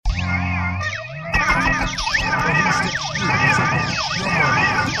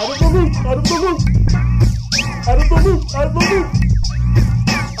Out of the loop! Out of the loop! Out of the loop!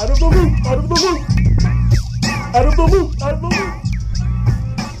 Out of the loop! Out of the loop! Out of the loop! Out of the loop!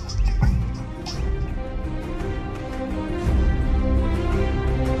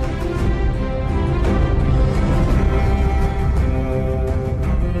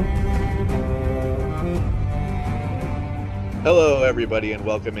 Hello, everybody, and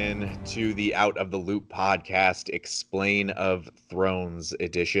welcome in to the Out of the Loop podcast, Explain of Thrones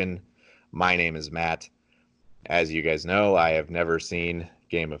edition. My name is Matt. As you guys know, I have never seen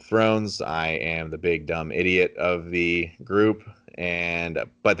Game of Thrones. I am the big dumb idiot of the group,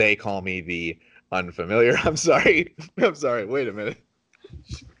 but they call me the unfamiliar. I'm sorry. Wait a minute.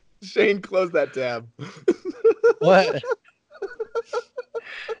 Shane, close that tab. What?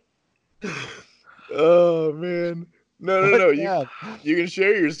 Oh, man. No. You can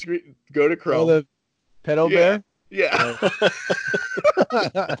share your screen. Go to Chrome. Oh, the pedo bear? Yeah.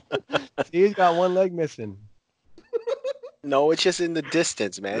 See, he's got one leg missing. No, it's just in the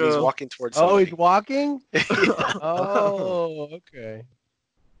distance, man. No. He's walking towards Oh, somebody. he's walking? Oh, okay.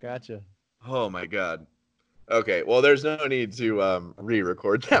 Gotcha. Oh my God. Okay, well, there's no need to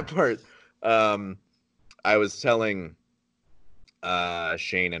re-record that part. I was telling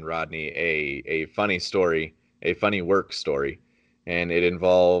Shane and Rodney a funny story, a funny work story, and it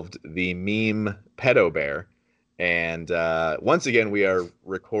involved the meme pedo bear. And once again, we are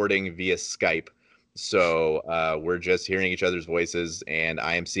recording via Skype, so we're just hearing each other's voices, and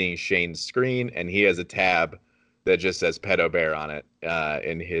I am seeing Shane's screen, and he has a tab that just says pedo bear on it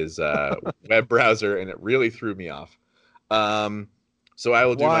in his web browser, and it really threw me off. So I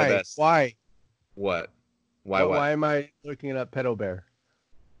will do my best. Why? What? Why? What? Why am I looking up pedo bear?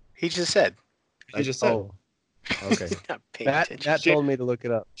 He just said. I just said. Oh, okay. Not paying attention. That told me to look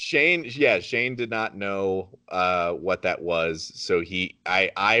it up. Shane did not know what that was, so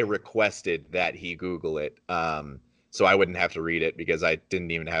I requested that he Google it, so I wouldn't have to read it because I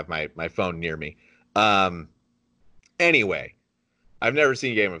didn't even have my phone near me. Anyway, I've never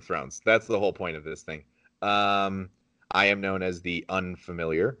seen Game of Thrones. That's the whole point of this thing. I am known as the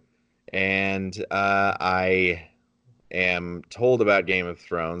unfamiliar, and I am told about Game of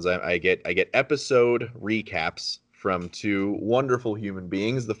Thrones. I get episode recaps from two wonderful human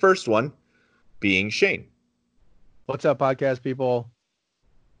beings. The first one being Shane. What's up, podcast people?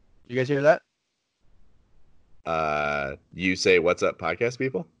 You guys hear that? You say what's up, podcast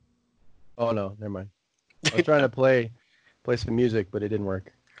people? Oh no, never mind. I was trying to play some music, but it didn't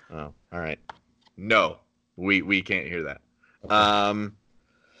work. Oh, all right. No, we can't hear that. Okay.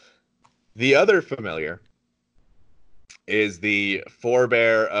 The other familiar is the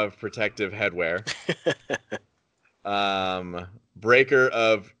forebear of protective headwear. Breaker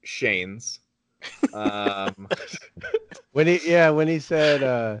of Shane's. When he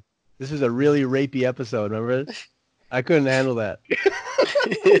said this is a really rapey episode, remember? I couldn't handle that.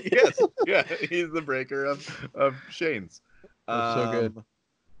 Yes, yeah, he's the breaker of Shane's. That's so good.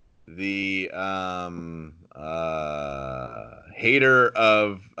 The hater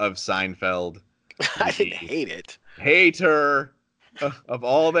of Seinfeld. I didn't hate it. Hater of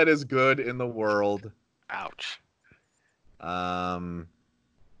all that is good in the world. Ouch.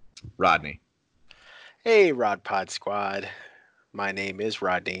 Rodney. Hey, Rod Pod Squad. My name is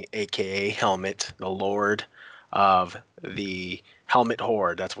Rodney, a.k.a. Helmet, the Lord of the Helmet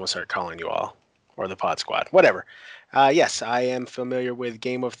Horde. That's what we'll start calling you all. Or the Pod Squad. Whatever. Yes, I am familiar with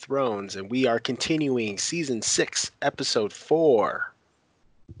Game of Thrones, and we are continuing Season 6, Episode 4,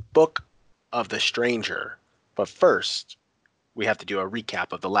 Book of the Stranger. But first, we have to do a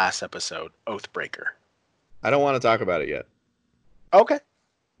recap of the last episode, Oathbreaker. I don't want to talk about it yet. Okay.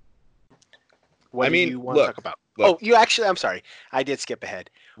 What do you want to talk about? Look. Oh, you actually, I'm sorry. I did skip ahead.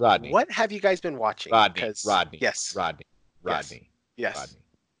 Rodney. What have you guys been watching? Rodney. Yes. Rodney.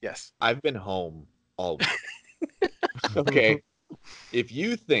 Yes. I've been home all week. Okay. If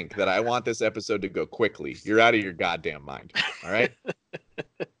you think that I want this episode to go quickly, you're out of your goddamn mind. All right?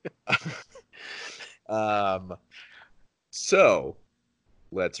 So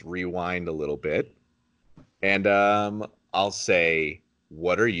let's rewind a little bit. And I'll say,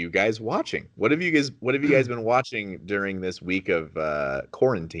 what are you guys watching? What have you guys been watching during this week of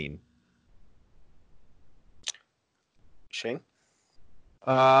quarantine? Shane?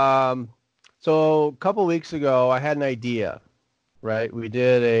 So a couple weeks ago, I had an idea, right? We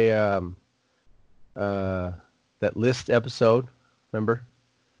did that list episode, remember?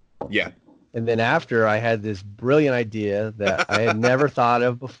 Yeah. And then after, I had this brilliant idea that I had never thought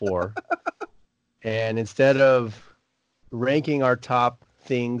of before. And instead of ranking our top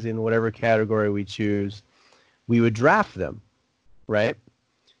things in whatever category we choose, we would draft them, right?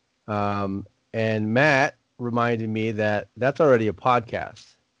 And Matt reminded me that that's already a podcast.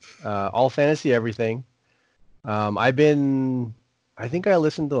 All Fantasy Everything. I think I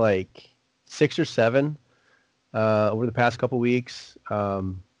listened to like 6 or 7 over the past couple weeks.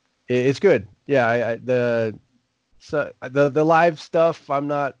 It's good. Yeah, the live stuff I'm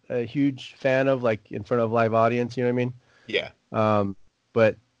not a huge fan of, like in front of live audience. You know what I mean? Yeah.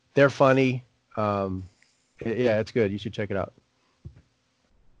 But they're funny. Yeah, it's good. You should check it out.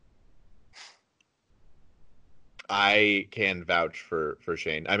 I can vouch for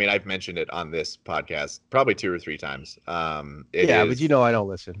Shane. I mean, I've mentioned it on this podcast probably 2 or 3 times. But you know I don't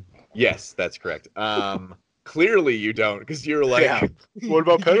listen. Yes, that's correct. Clearly you don't, because you're like, Yeah. What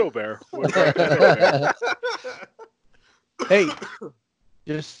about Pedal Bear? What about Pedal Bear? Hey,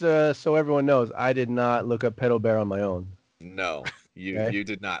 just so everyone knows, I did not look up Pedal Bear on my own. No, Okay. you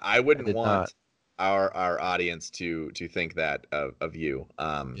did not. I wouldn't did want not. our audience to think that of you.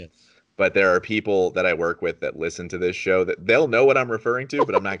 Yes. But there are people that I work with that listen to this show that they'll know what I'm referring to,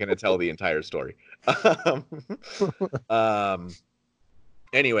 but I'm not going to tell the entire story.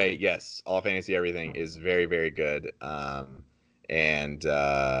 Anyway, yes, All Fantasy Everything is very, very good. And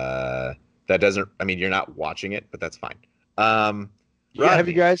that doesn't, I mean, you're not watching it, but that's fine. Have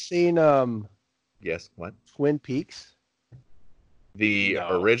Rodney. you guys seen Yes, what? Twin Peaks? The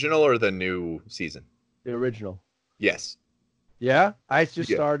No. original or the new season? The original. Yes. Yeah, I just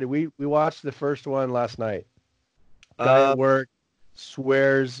Yeah. started. We watched the first one last night. Guy at work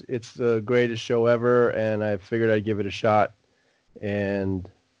swears it's the greatest show ever, and I figured I'd give it a shot. And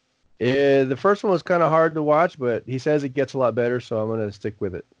the first one was kind of hard to watch, but he says it gets a lot better, so I'm going to stick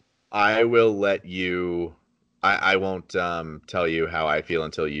with it. I will let you. I won't tell you how I feel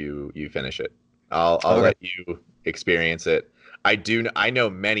until you finish it. I'll Okay. let you experience it. I know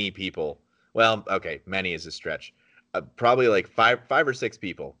many people. Well, okay, many is a stretch. Probably like five or 6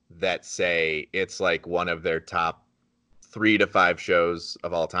 people that say it's like one of their top 3 to 5 shows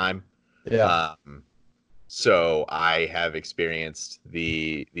of all time. Yeah. So I have experienced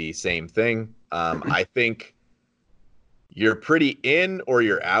the same thing. I think you're pretty in or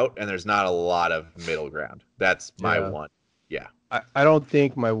you're out, and there's not a lot of middle ground. That's my Yeah. one. Yeah. I don't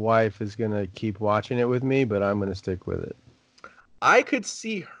think my wife is going to keep watching it with me, but I'm going to stick with it. I could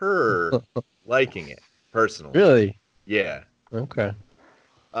see her liking it personally. Really? Yeah. Okay.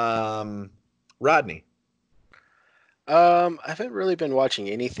 Rodney. I haven't really been watching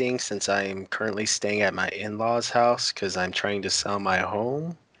anything since I'm currently staying at my in-laws' house because I'm trying to sell my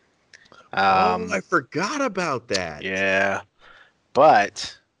home. I forgot about that. Yeah,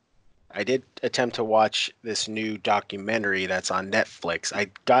 but I did attempt to watch this new documentary that's on Netflix. I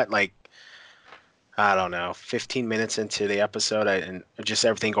got like, I don't know, 15 minutes into the episode, and just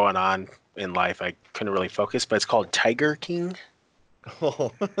everything going on in life, I couldn't really focus. But it's called Tiger King,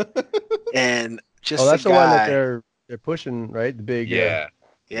 Oh. and just That's the the one that guy. they're pushing, right? The big Yeah.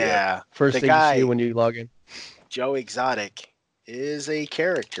 Yeah, first the thing guy- you see when you log in. Joe Exotic is a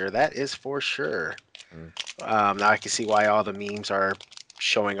character, that is for sure. Now I can see why all the memes are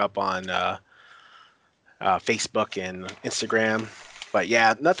showing up on Facebook and Instagram. But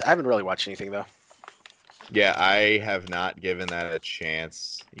yeah, I haven't really watched anything though. Yeah, I have not given that a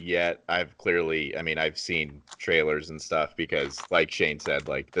chance yet. I've seen trailers and stuff because, like Shane said,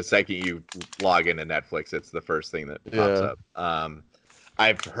 like the second you log into Netflix, it's the first thing that pops Yeah. up.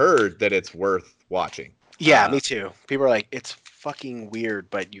 I've heard that it's worth watching. Yeah, me too. People are like, it's fucking weird,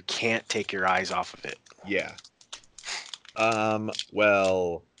 but you can't take your eyes off of it. Yeah.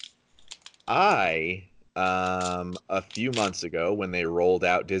 Well, I a few months ago when they rolled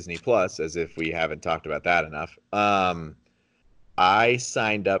out Disney Plus, as if we haven't talked about that enough, I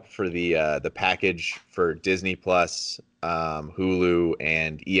signed up for the package for Disney Plus, Hulu,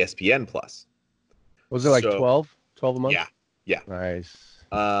 and ESPN Plus. Was it like So- 12 a month? Yeah. Nice.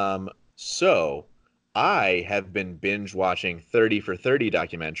 So I have been binge watching 30 for 30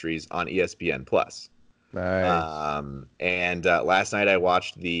 documentaries on ESPN Plus. Nice. And last night I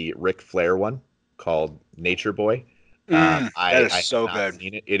watched the Ric Flair one called Nature Boy. I is so have not good.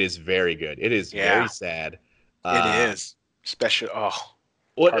 seen it. It is very good. It is Yeah. very sad. It is. Special. Oh,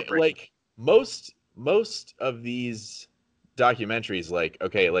 What heartbreaking. like most of these documentaries, like,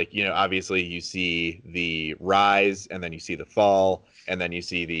 okay, like, you know, obviously you see the rise and then you see the fall and then you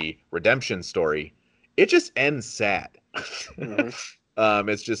see the redemption story. It just ends sad. Mhm.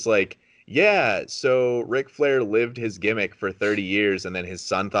 It's just like, yeah, so Ric Flair lived his gimmick for 30 years and then his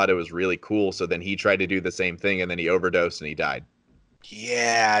son thought it was really cool, so then he tried to do the same thing and then he overdosed and he died.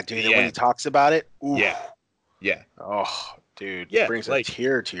 Yeah, dude. And when Yeah. he talks about it, ooh. Yeah. Yeah. Oh, Dude, Yeah, brings a like-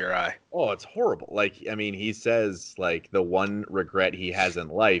 tear to your eye. Oh, it's horrible. Like, I mean, he says like the one regret he has in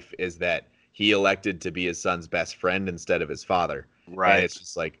life is that he elected to be his son's best friend instead of his father. Right. And it's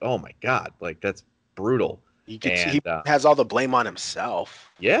just like, oh my God, like that's brutal. He And has all the blame on himself.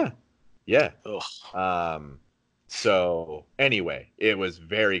 yeah, yeah. Ugh. So anyway, it was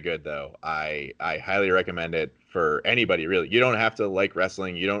very good though. I highly recommend it for anybody really. You don't have to like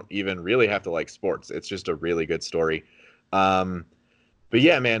wrestling. You don't even really have to like sports. It's just a really good story. But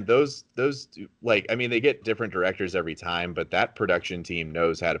yeah, man, those like I mean they get different directors every time, but that production team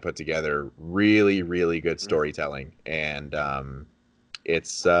knows how to put together really, really good storytelling. And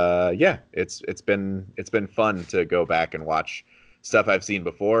it's it's been fun to go back and watch stuff I've seen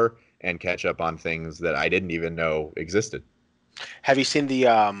before and catch up on things that I didn't even know existed. Have you seen the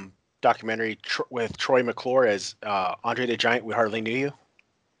documentary with Troy McClure as Andre the Giant? We Hardly Knew You.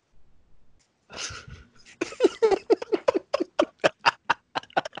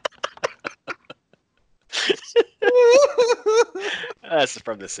 That's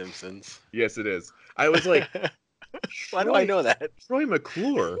from The Simpsons. Yes, it is. I was like, Why do I know that? Troy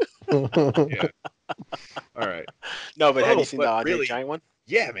McClure. Yeah. All right. No, but have Oh, you seen the but Andre really- the Giant one?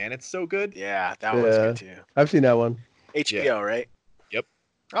 Yeah, man, it's so good. Yeah, that one's Yeah. good too. I've seen that one. HBO, right? Yep.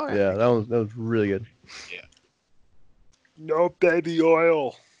 Oh Yeah, that was really good. No baby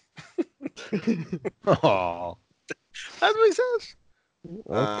oil. Oh, That's what he says.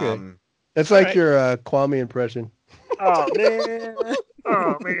 okay. It's like alright. your Kwame impression. Oh man.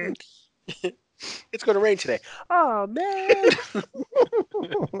 Oh man. It's gonna rain today. Oh man.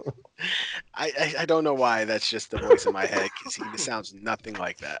 I don't know why. That's just the voice in my head because he sounds nothing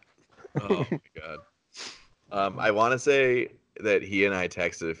like that. Oh my God. I want to say that he and I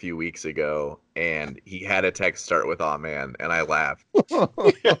texted a few weeks ago, and he had a text start with "Aw man," and I laughed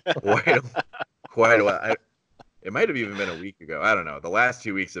quite a while. It might have even been a week ago. I don't know. The last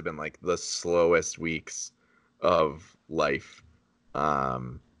 2 weeks have been like the slowest weeks of life.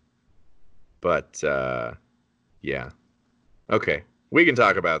 But yeah. Okay, we can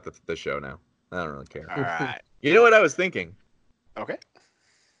talk about the show now. I don't really care. All right. You know what I was thinking? Okay.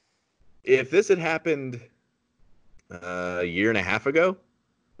 If this had happened a year and a half ago,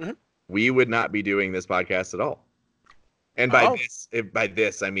 Mhm. we would not be doing this podcast at all. And by Oh. by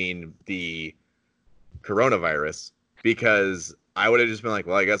this, I mean the coronavirus, because I would have just been like,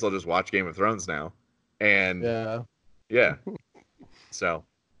 well, I guess I'll just watch Game of Thrones now. And yeah. So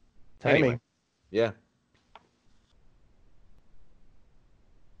Timing. Anyway. Yeah.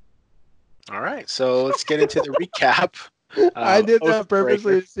 All right. So let's get into the recap. I did that Oathbreaker.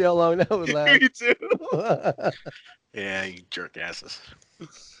 purposely to see how long that would last. Me too. Yeah, you jerk asses.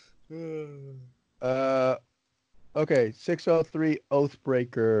 Okay, 603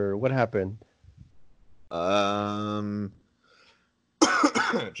 Oathbreaker. What happened?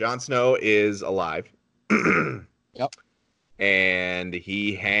 Jon Snow is alive. Yep. And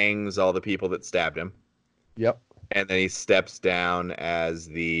he hangs all the people that stabbed him. Yep. And then he steps down as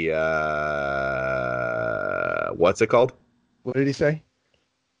the what's it called? What did he say?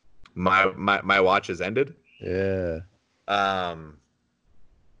 My watch has ended. Yeah. What's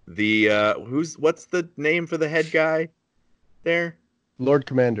the name for the head guy there? Lord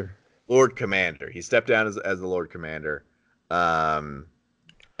Commander. Lord Commander. He stepped down as the Lord Commander.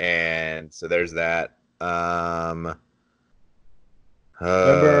 And so there's that.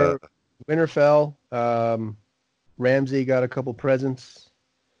 Remember Winterfell? Ramsay got a couple presents.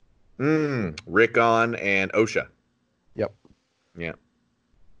 Rickon and Osha. Yep. Yeah.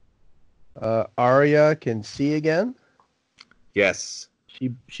 Arya can see again. Yes. She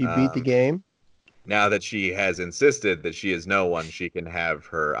beat the game. Now that she has insisted that she is no one, she can have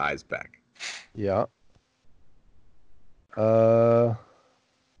her eyes back. Yeah.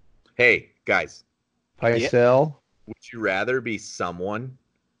 Hey, guys, Pycelle. would you rather be someone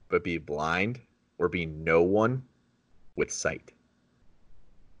but be blind or be no one with sight?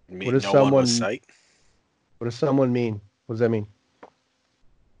 What is no one someone- with sight? What does someone mean? What does that mean?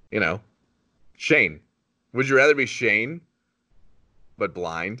 You know, Shane. Would you rather be Shane but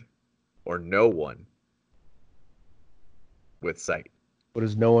blind or no one with sight? What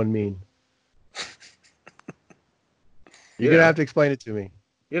does no one mean? You You're gonna know. have to explain it to me.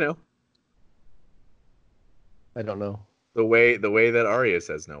 You know, I don't know. the way that Arya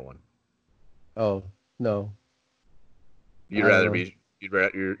says no one. Oh no. You'd I don't rather know. be you'd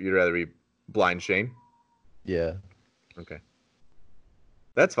rather be blind Shane? Yeah. Okay.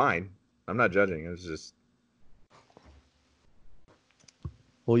 That's fine. I'm not judging. It was just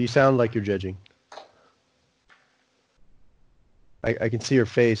Well, you sound like you're judging. I can see your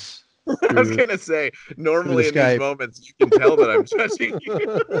face I was gonna say, normally in these Skype. moments, you can tell that I'm judging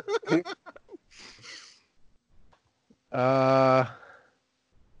you.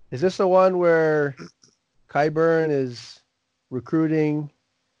 Is this the one where Qyburn is recruiting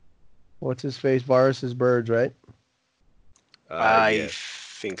what's his face, Varys's birds, right? I Yeah,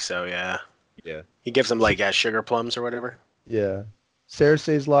 think so, yeah. yeah. He gives them like sugar plums or whatever. Yeah.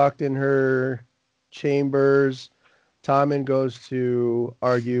 Cersei's locked in her chambers. Tommen goes to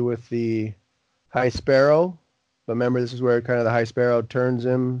argue with the High Sparrow. But remember, this is where kind of the High Sparrow turns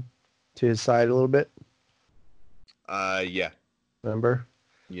him to his side a little bit. Yeah, Remember?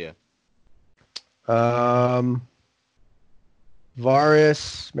 yeah.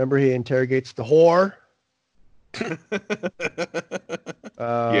 Varys, remember he interrogates the whore.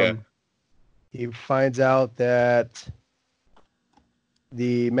 Yeah. He finds out that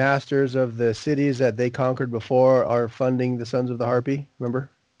the masters of the cities that they conquered before are funding the Sons of the Harpy. Remember?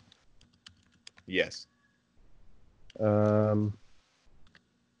 Yes. Daenerys,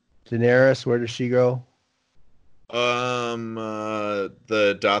 where does she go? The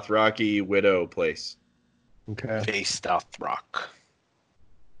Dothraki widow place. Okay. Face Dothrock.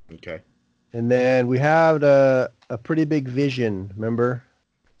 Okay. And then we have a pretty big vision, remember?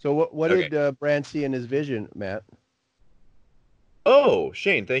 So what Okay. did Bran see in his vision, Matt? Oh,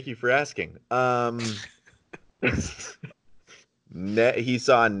 Shane, thank you for asking. He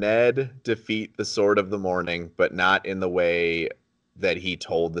saw Ned defeat the Sword of the Morning, but not in the way that he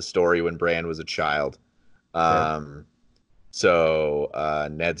told the story when Bran was a child. So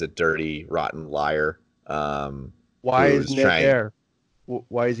Ned's a dirty, rotten liar. Why is who's Ned there?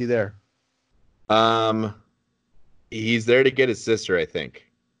 Why is he there? He's there to get his sister, I think.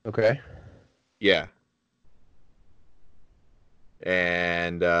 Okay. Yeah.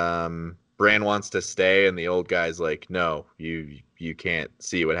 And Bran wants to stay, and the old guy's like, "No, you can't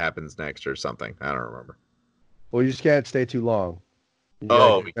see what happens next," or something. I don't remember. Well, you just can't stay too long. You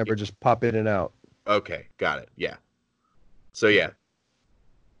Oh, gotta remember, just pop in and out. okay, got it. Yeah. So yeah.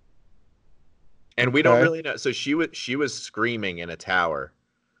 And we don't Okay. really know. So she was screaming in a tower.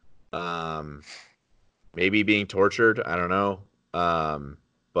 Maybe being tortured. I don't know.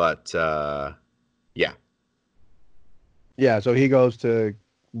 But yeah. Yeah, so he goes to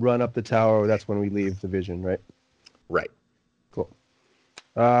run up the tower. That's when we leave the vision, right? Right. Cool.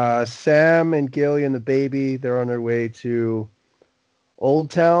 Sam and Gilly and the baby, they're on their way to Old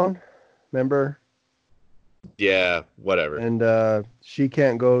Town, remember? Yeah, whatever. And she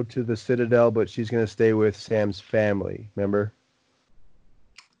can't go to the Citadel, but she's going to stay with Sam's family, remember?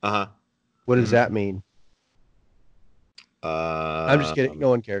 Uh-huh. What does that mean? I'm just kidding. No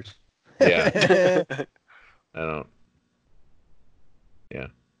one cares. Yeah. I don't. Yeah.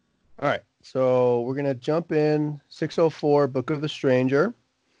 All right. So we're going to jump in 604, Book of the Stranger.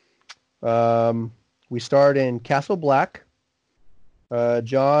 We start in Castle Black.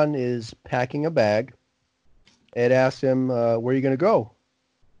 John is packing a bag. Ed asks him, where are you going to go?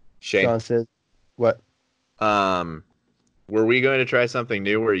 Shane. John says, what? Were we going to try something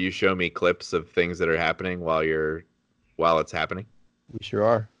new where you show me clips of things that are happening while it's happening? We sure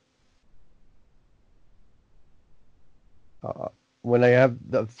are. When I have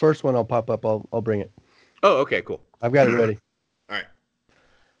the first one, I'll pop up. I'll bring it. Oh, okay, cool. I've got it ready. All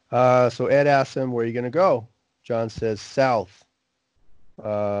right. So Ed asks him, where are you going to go? John says, south.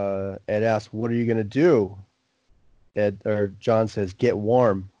 Ed asks, what are you going to do? John says, get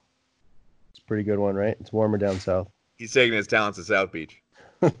warm. It's a pretty good one, right? It's warmer down south. He's taking his talents to South Beach.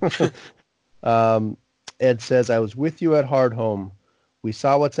 Ed says, I was with you at Hardhome. We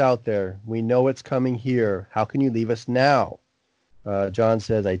saw what's out there. We know it's coming here. How can you leave us now? John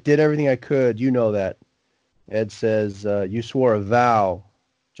says, I did everything I could. You know that. Ed says, you swore a vow.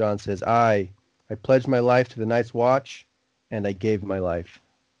 John says, I pledged my life to the Night's Watch, and I gave my life.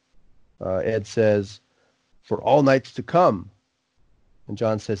 Ed says, for all nights to come. And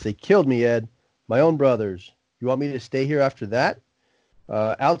John says, they killed me, Ed. My own brothers. You want me to stay here after that?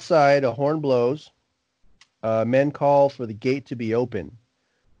 Outside, a horn blows. Men call for the gate to be open.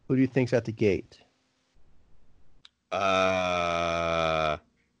 Who do you think's at the gate?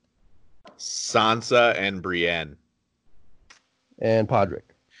 Sansa and Brienne. And Podrick.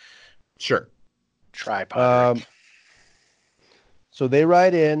 Sure. Tripod. So they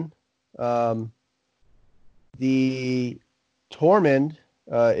ride in. The Tormund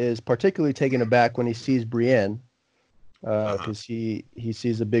is particularly taken aback when he sees Brienne because he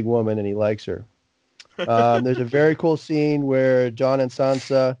sees a big woman and he likes her. There's a very cool scene where Jon and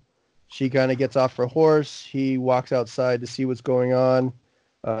Sansa, she kind of gets off her horse. He walks outside to see what's going on.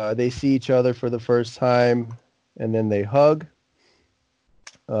 They see each other for the first time, and then they hug.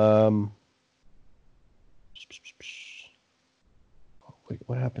 Oh, wait,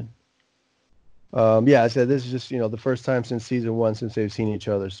 what happened? Yeah, I said this is just the first time since season 1 since they've seen each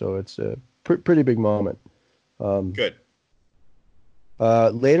other, so it's a pretty big moment. Good.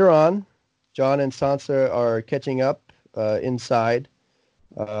 Later on, Jon and Sansa are catching up inside.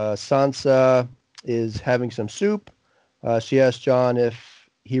 Sansa is having some soup. She asks Jon if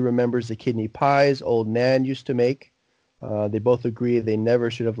he remembers the kidney pies old Nan used to make. They both agree they never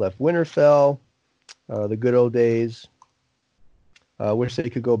should have left Winterfell, the good old days. Wish they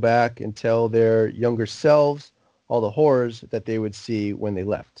could go back and tell their younger selves all the horrors that they would see when they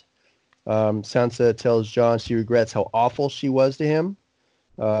left. Sansa tells Jon she regrets how awful she was to him,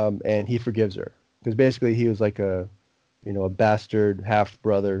 and he forgives her. Because basically he was like a bastard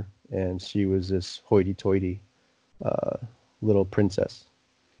half-brother, and she was this hoity-toity little princess.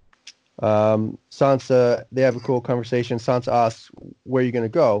 Sansa, they have a cool conversation. Sansa asks, where are you going to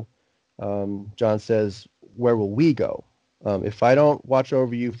go? Jon says, where will we go? If I don't watch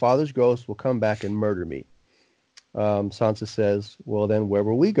over you, Father's ghost will come back and murder me. Sansa says, well, then where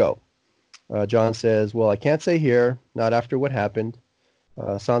will we go? Jon says, well, I can't say here, not after what happened.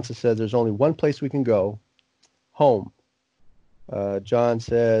 Sansa says, there's only one place we can go, home. Jon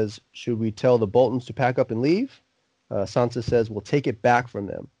says, should we tell the Boltons to pack up and leave? Sansa says, we'll take it back from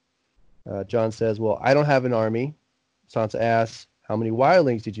them. Jon says, well, I don't have an army. Sansa asks, how many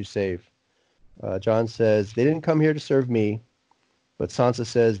wildlings did you save? Jon says, they didn't come here to serve me. But Sansa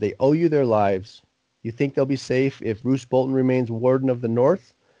says, they owe you their lives. You think they'll be safe if Roose Bolton remains Warden of the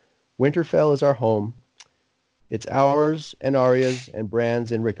North? Winterfell is our home. It's ours and Arya's and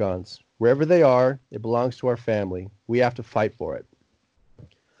Bran's and Rickon's. Wherever they are, it belongs to our family. We have to fight for it.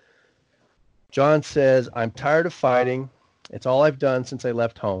 Jon says, I'm tired of fighting. It's all I've done since I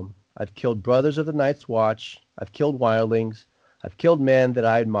left home. I've killed brothers of the Night's Watch. I've killed wildlings. I've killed men that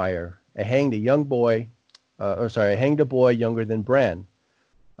I admire. I hanged a boy younger than Bran.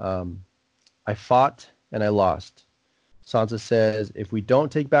 I fought and I lost. Sansa says, if we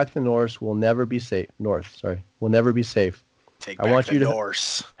don't take back the North, we'll never be safe. We'll never be safe. Take back the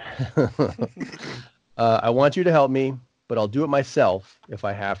Norse. I want you to help me, but I'll do it myself if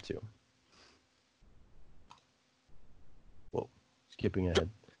I have to. Whoa, skipping ahead.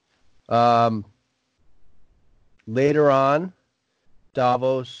 Later on,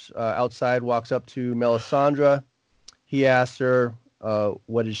 Davos outside walks up to Melisandre. He asks her,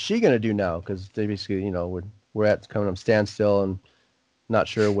 what is she going to do now? Because they basically, we're at coming up standstill and not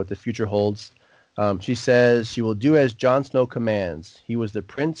sure what the future holds. She says she will do as Jon Snow commands. He was the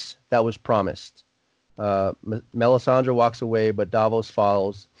prince that was promised. Melisandre walks away, but Davos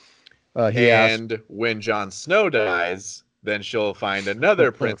follows. He asks, when Jon Snow dies, then she'll find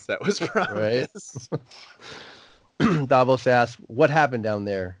another prince that was promised. Right? Davos asks, what happened down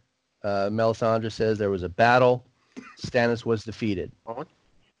there? Melisandre says there was a battle. Stannis was defeated.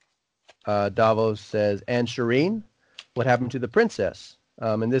 Davos says, and Shireen? What happened to the princess?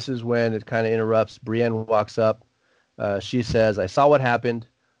 And this is when it kind of interrupts. Brienne walks up. She says, I saw what happened.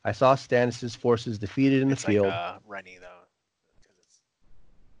 I saw Stannis' forces defeated in the field. Like Rennie,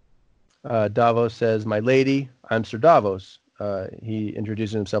 though. Davos says, my lady, I'm Sir Davos. He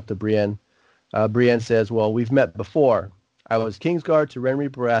introduces himself to Brienne. Brienne says, well, we've met before. I was Kingsguard to Renly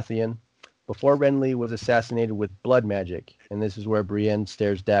Baratheon before Renly was assassinated with blood magic. And this is where Brienne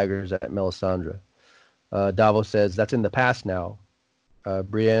stares daggers at Melisandre. Davos says, that's in the past now.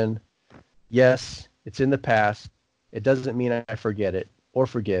 Brienne, yes, it's in the past. It doesn't mean I forget it or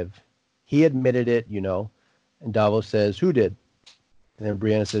forgive. He admitted it, And Davos says, who did? And then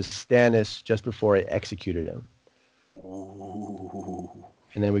Brienne says, Stannis, just before I executed him. Ooh.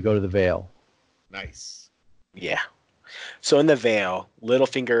 And then we go to the Vale. Nice. Yeah. So in the Vale,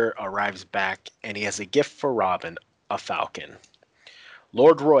 Littlefinger arrives back, and he has a gift for Robin, a falcon.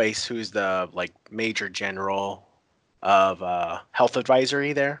 Lord Royce, who's the major general of health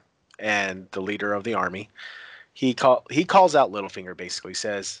advisory there and the leader of the army, he calls out Littlefinger. Basically,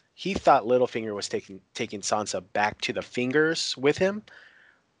 says he thought Littlefinger was taking Sansa back to the Fingers with him,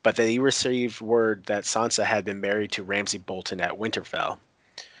 but that he received word that Sansa had been married to Ramsay Bolton at Winterfell.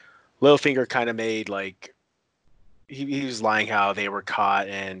 Littlefinger kind of made he was lying how they were caught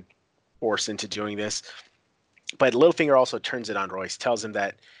and forced into doing this. But Littlefinger also turns it on Royce, tells him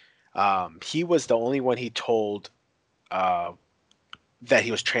that he was the only one he told that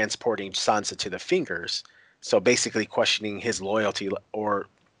he was transporting Sansa to the Fingers. So basically questioning his loyalty or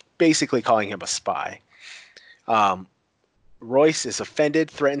basically calling him a spy. Royce is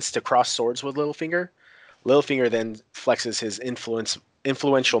offended, threatens to cross swords with Littlefinger. Littlefinger then flexes his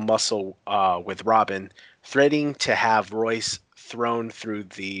influential muscle with Robin, threatening to have Royce thrown through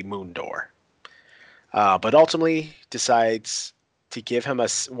the moon door. But ultimately decides to give him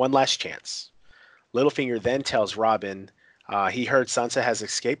one last chance. Littlefinger then tells Robin he heard Sansa has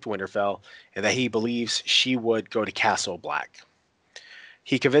escaped Winterfell and that he believes she would go to Castle Black.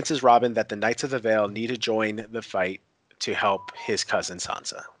 He convinces Robin that the Knights of the Vale need to join the fight to help his cousin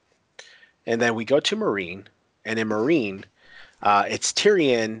Sansa. And then we go to Meereen, and in Meereen, it's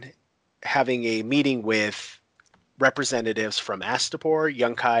Tyrion having a meeting with representatives from Astapor,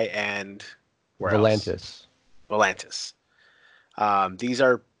 Yunkai, and where else? Volantis. These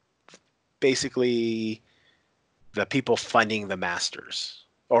are basically the people funding the Masters,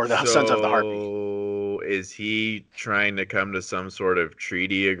 or the Sons of the Harpy. So is he trying to come to some sort of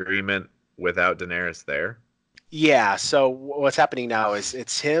treaty agreement without Daenerys there? Yeah, so what's happening now is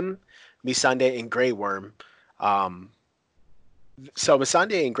it's him, Missandei, and Grey Worm. So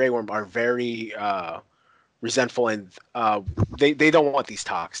Missandei and Grey Worm are very resentful, and they don't want these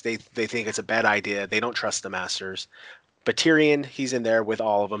talks. They think it's a bad idea. They don't trust the Masters. But Tyrion, he's in there with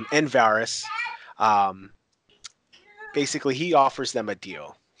all of them, and Varys. Basically, he offers them a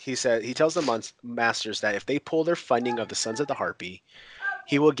deal. He tells the Masters that if they pull their funding of the Sons of the Harpy,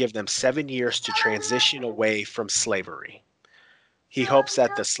 he will give them 7 years to transition away from slavery. He hopes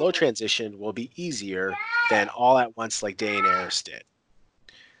that the slow transition will be easier than all at once like Daenerys did.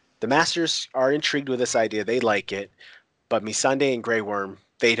 The Masters are intrigued with this idea. They like it. But Missandei and Grey Worm,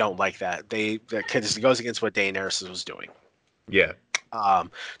 they don't like that. Because it goes against what Daenerys was doing. Yeah. To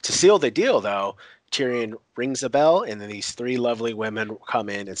seal the deal, though, Tyrion rings a bell, and then these 3 lovely women come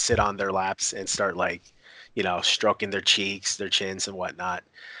in and sit on their laps and start, stroking their cheeks, their chins, and whatnot.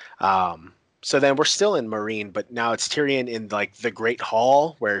 So then we're still in Meereen, but now it's Tyrion in, the Great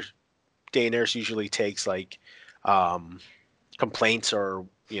Hall, where Daenerys usually takes, complaints or,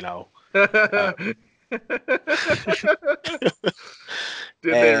 Did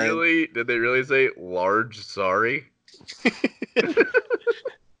they really say large sorry?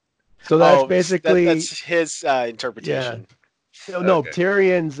 So that's basically that's his interpretation. Yeah. No,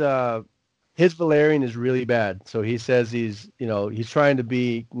 Tyrion's his Valerian is really bad. So he says he's trying to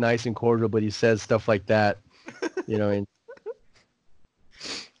be nice and cordial, but he says stuff like that. And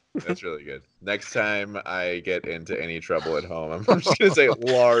that's really good. Next time I get into any trouble at home, I'm just gonna say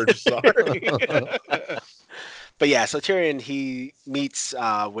large sorry. But yeah, so Tyrion, he meets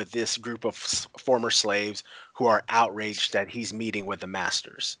with this group of former slaves who are outraged that he's meeting with the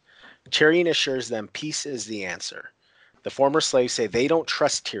Masters. Tyrion assures them peace is the answer. The former slaves say they don't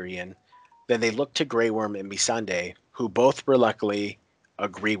trust Tyrion. Then they look to Grey Worm and Missandei, who both reluctantly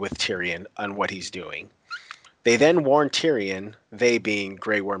agree with Tyrion on what he's doing. They then warn Tyrion, they being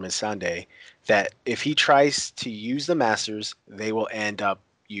Grey Worm and Missandei, that if he tries to use the Masters, they will end up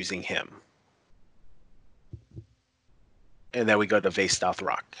using him. And then we go to Vastoth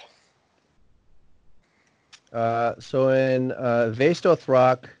Rock. So in Vastoth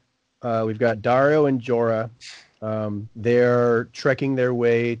Rock, we've got Daario and Jorah. They're trekking their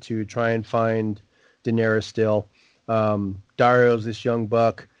way to try and find Daenerys still. Daario's this young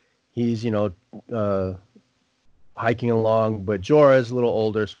buck. He's, hiking along, but Jorah's a little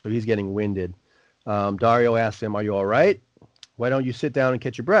older, so he's getting winded. Daario asks him, "Are you all right? Why don't you sit down and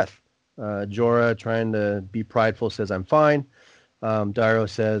catch your breath?" Jorah, trying to be prideful, says, "I'm fine." Daario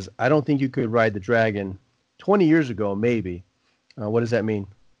says, "I don't think you could ride the dragon. 20 years ago, maybe." What does that mean?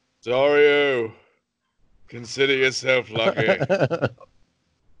 Daario, consider yourself lucky.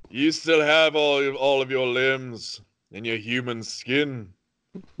 You still have all of your limbs and your human skin.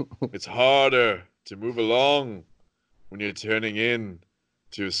 It's harder to move along when you're turning in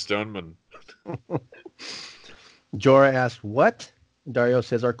to a stoneman. Jorah asks, "What?" Daario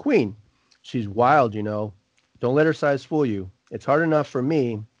says, "Our queen. She's wild, Don't let her size fool you. It's hard enough for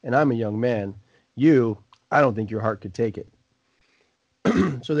me, and I'm a young man. I don't think your heart could take it."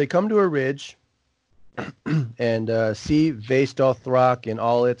 So they come to a ridge and see Vastoth Rock in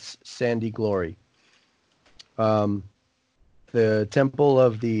all its sandy glory. The temple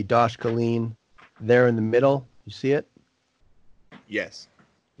of the Dosh Khaleen, there in the middle. You see it? Yes.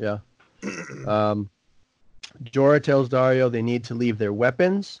 Yeah. Jorah tells Daario they need to leave their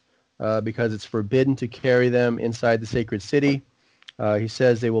weapons because it's forbidden to carry them inside the sacred city. He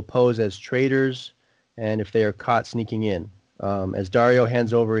says they will pose as traitors and if they are caught sneaking in. As Daario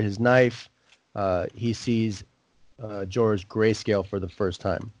hands over his knife, he sees Jorah's grayscale for the first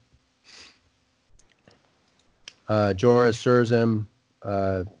time. Jorah assures him,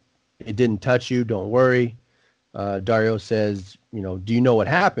 "It didn't touch you, don't worry." Daario says, "Do you know what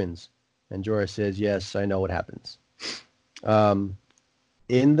happens?" And Jorah says, "Yes, I know what happens."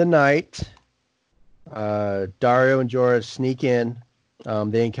 In the night, Dario and Jorah sneak in.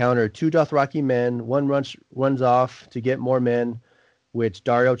 They encounter two Dothraki men. One runs off to get more men, which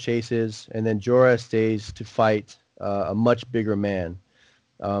Dario chases, and then Jorah stays to fight a much bigger man.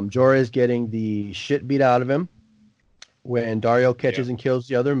 Jorah is getting the shit beat out of him when Dario catches and kills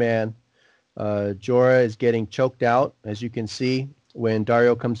the other man. Jorah is getting choked out, as you can see, when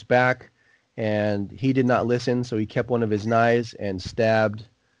Dario comes back, and he did not listen, so he kept one of his knives and stabbed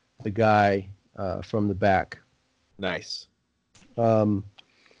the guy from the back. Nice.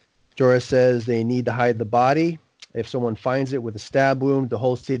 Jorah says they need to hide the body. If someone finds it with a stab wound, the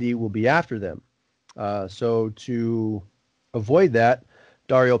whole city will be after them. So to avoid that,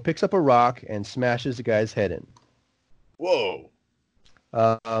 Dario picks up a rock and smashes the guy's head in. Whoa.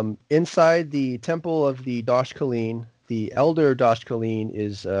 Inside the temple of the Dosh Khaleen, the elder Dosh Khaleen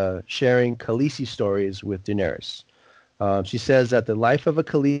is sharing Khaleesi stories with Daenerys. She says that the life of a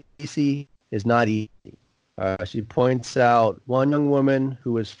Khaleesi is not easy. She points out one young woman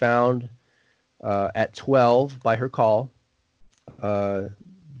who was found at 12 by her call,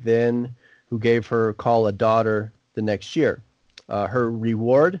 then who gave her call a daughter the next year. Her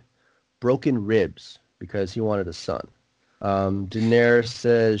reward, broken ribs, because he wanted a son. Daenerys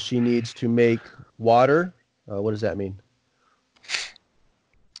says she needs to make water. What does that mean?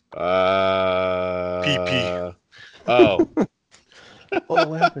 PP. Oh. Oh,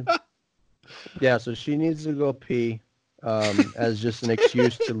 what happened? Yeah, so she needs to go pee as just an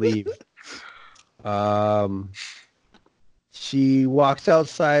excuse to leave. She walks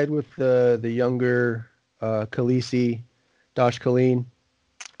outside with the younger Khaleesi, Dosh Khaleen.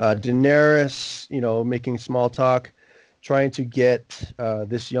 Daenerys, making small talk, trying to get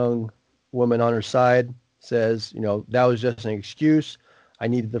this young woman on her side, says, that was just an excuse. I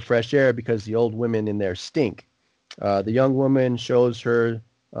needed the fresh air because the old women in there stink. The young woman shows her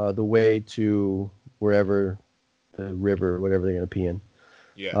the way to wherever, the river, whatever they're going to pee in.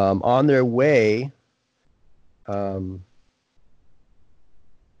 Yeah. On their way,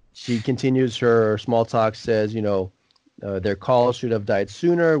 she continues her small talk, says, their call should have died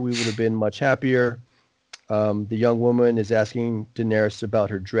sooner. We would have been much happier. The young woman is asking Daenerys about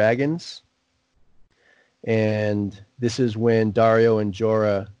her dragons. And this is when Dario and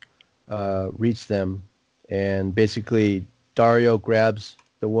Jorah reach them. And basically, Dario grabs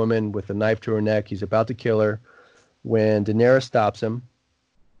the woman with a knife to her neck. He's about to kill her when Daenerys stops him.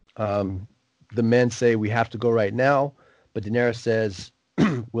 The men say, we have to go right now. But Daenerys says,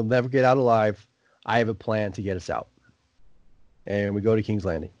 we'll never get out alive. I have a plan to get us out. And we go to King's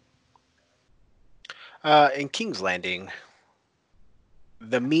Landing. In King's Landing,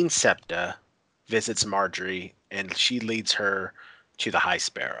 the Mean Septa visits Marjorie, and she leads her to the High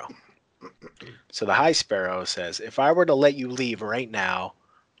Sparrow. So the High Sparrow says, if I were to let you leave right now,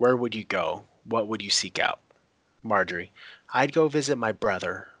 where would you go? What would you seek out? Marjorie, I'd go visit my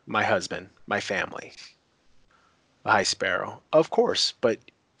brother, my husband, my family. The High Sparrow, of course, but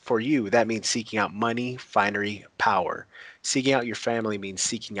for you, that means seeking out money, finery, power. Seeking out your family means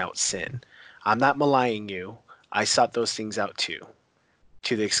seeking out sin. I'm not maligning you. I sought those things out too,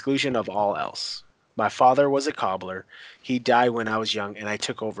 to the exclusion of all else. My father was a cobbler. He died when I was young, and I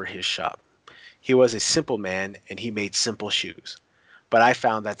took over his shop. He was a simple man, and he made simple shoes. But I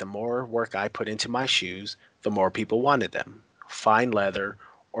found that the more work I put into my shoes, the more people wanted them. Fine leather,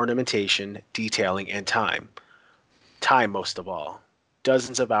 ornamentation, detailing, and time. Time most of all.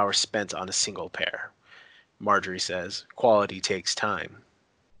 Dozens of hours spent on a single pair. Marjorie says, quality takes time.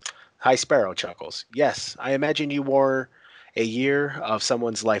 High Sparrow chuckles. Yes, I imagine you wore a year of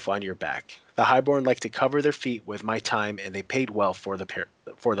someone's life on your back. The Highborn like to cover their feet with my time, and they paid well for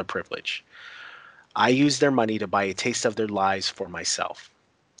the privilege. I used their money to buy a taste of their lives for myself.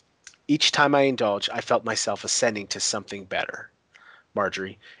 Each time I indulged, I felt myself ascending to something better.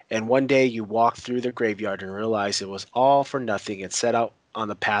 Marjorie, and one day you walked through the graveyard and realized it was all for nothing and set out on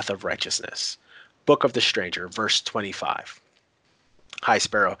the path of righteousness. Book of the Stranger, verse 25. High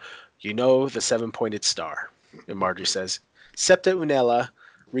Sparrow, you know the seven-pointed star. And Marjorie says, Septa Unella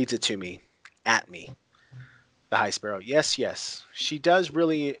reads it to me, at me. The High Sparrow, yes, yes. She does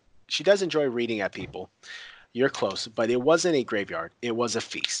enjoy reading at people. You're close, but it wasn't a graveyard. It was a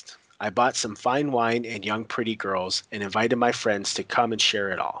feast. I bought some fine wine and young pretty girls and invited my friends to come and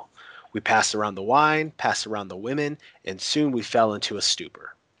share it all. We passed around the wine, passed around the women, and soon we fell into a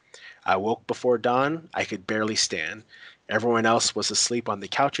stupor. I woke before dawn. I could barely stand. Everyone else was asleep on the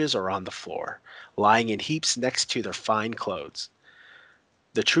couches or on the floor, lying in heaps next to their fine clothes.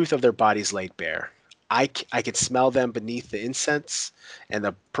 The truth of their bodies laid bare. I could smell them beneath the incense and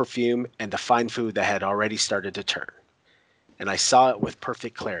the perfume and the fine food that had already started to turn. And I saw it with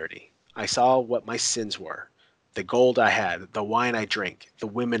perfect clarity. I saw what my sins were. The gold I had, the wine I drank, the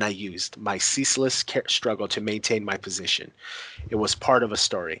women I used, my ceaseless struggle to maintain my position. It was part of a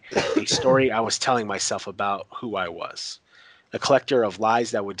story I was telling myself about who I was. A collector of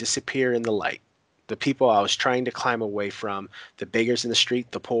lies that would disappear in the light. The people I was trying to climb away from, the beggars in the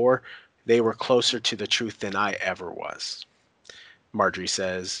street, the poor, they were closer to the truth than I ever was. Marjorie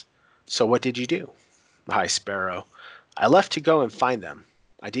says, "So what did you do?" The High Sparrow, "I left to go and find them.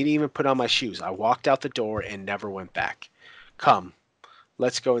 I didn't even put on my shoes. I walked out the door and never went back. Come,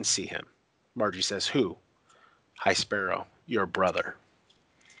 let's go and see him." Marjorie says, "Who?" High Sparrow, "Your brother."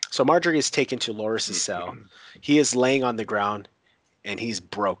 So Marjorie is taken to Loris's cell. He is laying on the ground and he's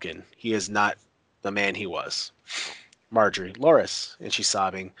broken. He is not the man he was. Marjorie, "Loris," and she's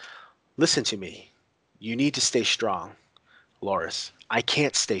sobbing, "listen to me. You need to stay strong." Loris, "I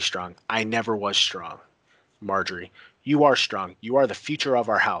can't stay strong. I never was strong." Marjorie, "You are strong. You are the future of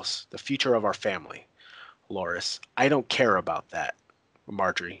our house, the future of our family." Loris, "I don't care about that."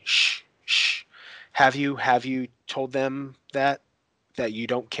 Marjorie, "Shh, shh. Have you told them that you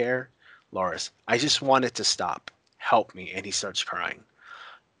don't care?" Loris, "I just want it to stop. Help me." And he starts crying.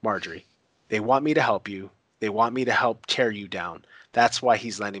 Marjorie, "They want me to help you. They want me to help tear you down. That's why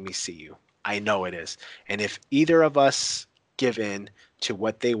he's letting me see you. I know it is. And if either of us give in to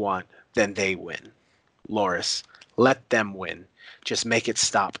what they want, then they win." Loris, "Let them win. Just make it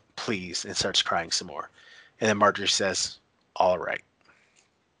stop, please," and starts crying some more. And then Marjorie says, "All right."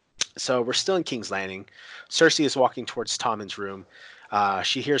 So we're still in King's Landing. Cersei is walking towards Tommen's room.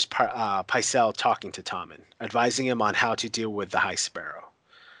 She hears Pycelle talking to Tommen, advising him on how to deal with the High Sparrow.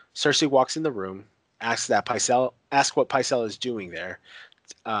 Cersei walks in the room, asks what Pycelle is doing there,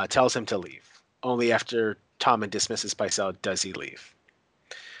 tells him to leave. Only after Tommen dismisses Pycelle does he leave.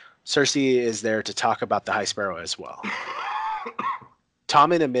 Cersei is there to talk about the High Sparrow as well.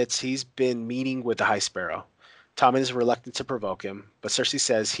 Tommen admits he's been meeting with the High Sparrow. Tommen is reluctant to provoke him, but Cersei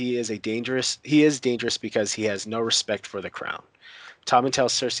says he is dangerous because he has no respect for the crown. Tommen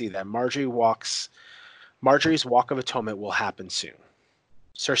tells Cersei that Marjorie's walk of atonement will happen soon.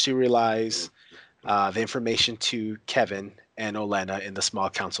 Cersei relies the information to Kevan and Olenna in the small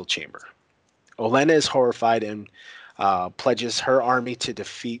council chamber. Olenna is horrified and pledges her army to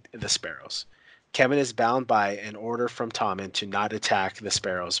defeat the Sparrows. Kevan is bound by an order from Tommen to not attack the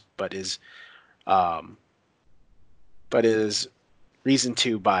Sparrows, but is reasoned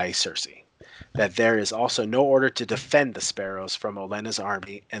to by Cersei. That there is also no order to defend the Sparrows from Olenna's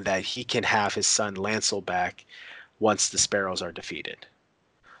army, and that he can have his son Lancel back once the Sparrows are defeated,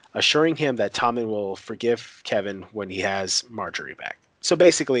 assuring him that Tommen will forgive Kevan when he has Marjorie back. So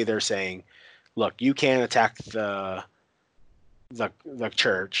basically they're saying, look, you can't attack the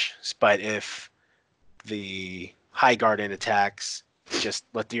church, but if the High Garden attacks, just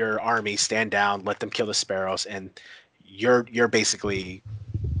let your army stand down, let them kill the Sparrows, and you're basically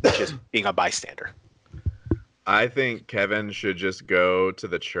just being a bystander. I think Kevan should just go to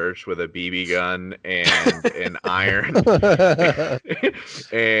the church with a BB gun and an iron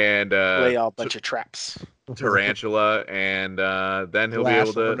and lay a bunch of traps, tarantula, and then he'll be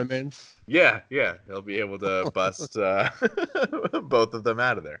able to ornaments. Yeah, he'll be able to bust both of them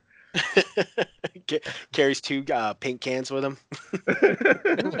out of there. Carries 2 paint cans with him.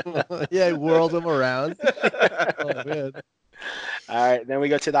 Yeah, he whirls them around. Oh man. All right, then we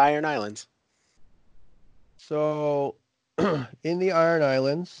go to the Iron Islands. So, in the Iron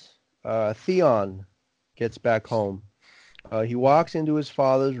Islands, Theon gets back home. He walks into his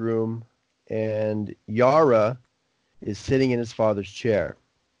father's room, and Yara is sitting in his father's chair.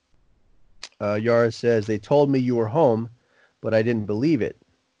 Yara says, "They told me you were home, but I didn't believe it."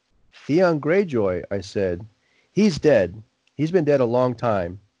 "Theon Greyjoy," I said. "He's dead. He's been dead a long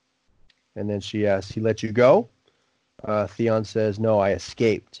time." And then she asks, "He let you go?" Theon says, "No, I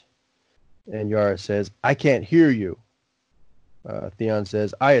escaped." And Yara says, "I can't hear you." Theon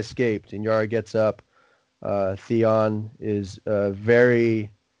says, "I escaped." And Yara gets up. Theon is very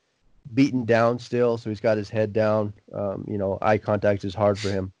beaten down still, so he's got his head down. Eye contact is hard for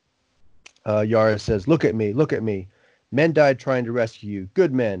him. Yara says, look at me. Men died trying to rescue you.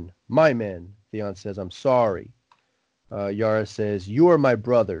 Good men, my men." Theon says, "I'm sorry." Yara says, "You are my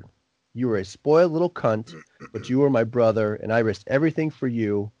brother. You were a spoiled little cunt, but you were my brother, and I risked everything for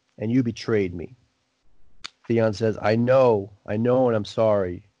you, and you betrayed me." Theon says, I know, and I'm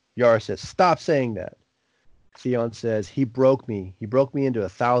sorry." Yara says, "Stop saying that." Theon says, He broke me into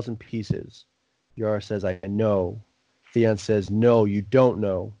 1,000 pieces." Yara says, "I know." Theon says, "No, you don't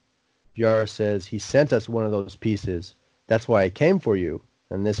know." Yara says, "He sent us one of those pieces. That's why I came for you."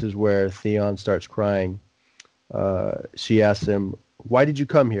 And this is where Theon starts crying. She asks him, "Why did you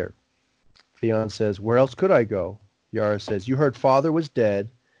come here?" Theon says, where else could I go? Yara says, you heard father was dead,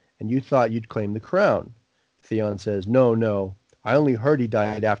 and you thought you'd claim the crown. Theon says, no, no. I only heard he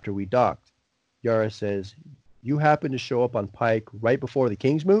died after we docked. Yara says, you happened to show up on Pike right before the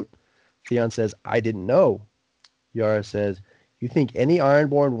King's Moot? Theon says, I didn't know. Yara says, you think any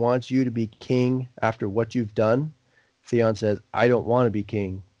Ironborn wants you to be king after what you've done? Theon says, I don't want to be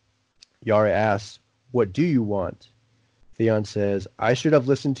king. Yara asks, what do you want? Theon says, I should have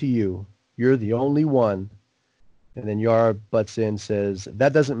listened to you. You're the only one. And then Yara butts in, says,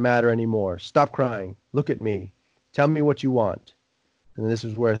 that doesn't matter anymore. Stop crying. Look at me. Tell me what you want. And this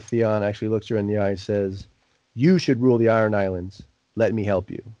is where Theon actually looks her in the eye and says, you should rule the Iron Islands. Let me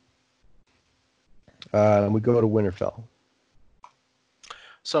help you. And we go to Winterfell.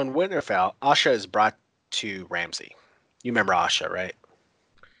 So in Winterfell, Asha is brought to Ramsay. You remember Asha, right?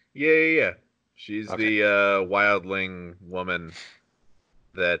 Yeah. She's Okay. the wildling woman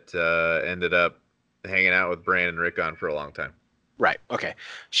that ended up hanging out with Bran and Rickon for a long time. Right. Okay.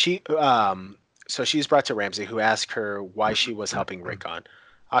 So she's brought to Ramsay, who asked her why she was helping Rickon.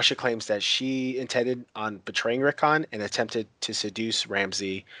 Asha claims that she intended on betraying Rickon and attempted to seduce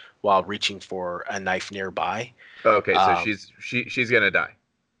Ramsay while reaching for a knife nearby. Okay, so Um, she's gonna die.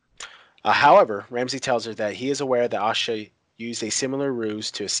 However, Ramsay tells her that he is aware that Asha used a similar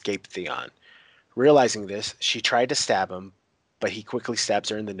ruse to escape Theon. Realizing this, she tried to stab him, but he quickly stabs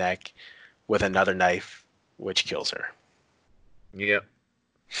her in the neck with another knife, which kills her. Yep.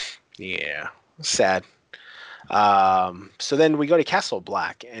 Yeah, sad. So then we go to Castle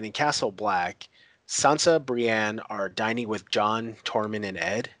Black, and in Castle Black, Sansa, Brienne are dining with Jon, Tormund, and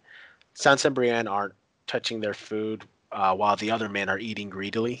Ed. Sansa and Brienne aren't touching their food while the other men are eating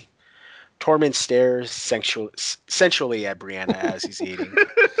greedily. Tormund stares sensually at Brienne as he's eating.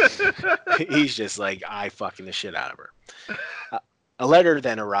 He's just like eye fucking the shit out of her. A letter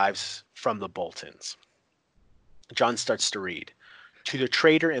then arrives from the Boltons. Jon starts to read. To the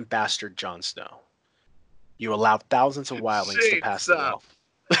traitor and bastard Jon Snow. You allowed thousands of wildlings to Shane, pass stop.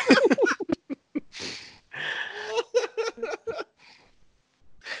 the wall.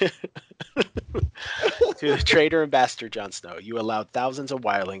 To the traitor and bastard Jon Snow, you allowed thousands of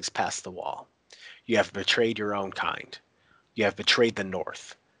wildlings past the wall. You have betrayed your own kind. You have betrayed the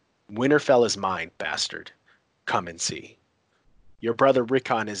North. Winterfell is mine, bastard. Come and see. Your brother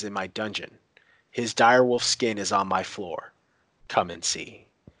Rickon is in my dungeon. His direwolf skin is on my floor. Come and see.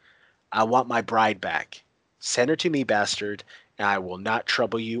 I want my bride back. Send her to me, bastard, and I will not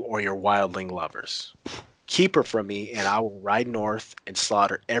trouble you or your wildling lovers. Keep her from me, and I will ride north and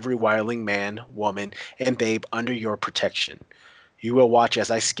slaughter every wildling man, woman, and babe under your protection. You will watch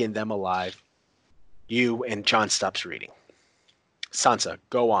as I skin them alive. You and Jon stops reading. Sansa,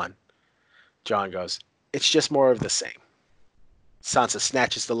 go on. Jon goes, it's just more of the same. Sansa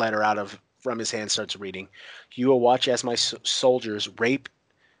snatches the letter from his hand, starts reading. You will watch as my soldiers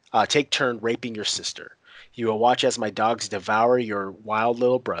take turn raping your sister. You will watch as my dogs devour your wild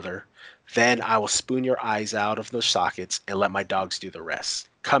little brother. Then I will spoon your eyes out of those sockets and let my dogs do the rest.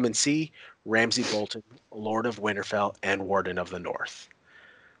 Come and see Ramsay Bolton, Lord of Winterfell and Warden of the North.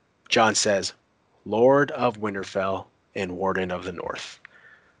 Jon says, Lord of Winterfell and Warden of the North.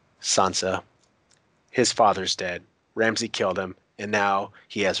 Sansa, his father's dead. Ramsay killed him, and now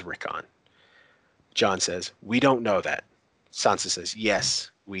he has Rickon. Jon says, we don't know that. Sansa says,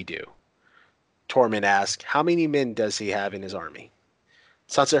 yes, we do. Tormund asks, how many men does he have in his army?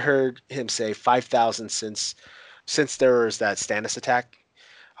 Sansa heard him say 5,000 since there was that Stannis attack.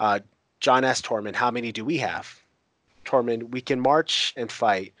 Jon asked Tormund, how many do we have? Tormund, we can march and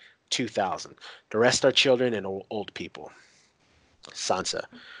fight 2,000. The rest are children and old people. Sansa,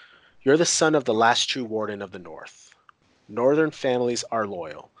 you're the son of the last true warden of the North. Northern families are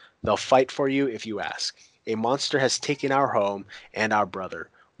loyal. They'll fight for you if you ask. A monster has taken our home and our brother.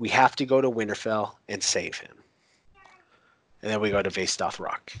 We have to go to Winterfell and save him. And then we go to Vastoth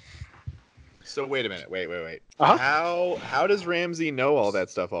Rock. So wait a minute. Wait. Uh-huh. How does Ramsay know all that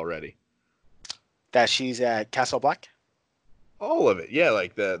stuff already? That she's at Castle Black? All of it. Yeah,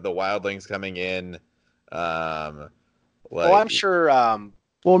 like the wildlings coming in. Well, I'm sure Well,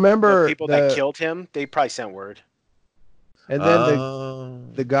 the remember people that killed him, they probably sent word. and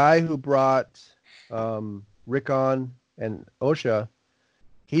then the guy who brought Rickon and Osha,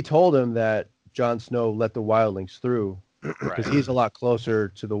 he told him that Jon Snow let the wildlings through because he's a lot closer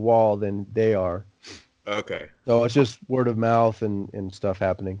to the wall than they are. Okay. So it's just word of mouth and stuff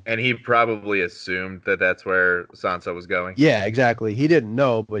happening. And he probably assumed that that's where Sansa was going. Yeah, exactly. He didn't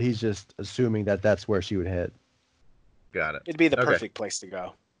know, but he's just assuming that that's where she would head. Got it. It'd be the Okay. perfect place to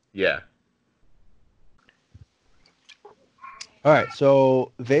go. Yeah. All right,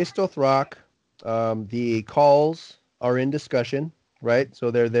 so Vastoth Rock, The calls are in discussion, right?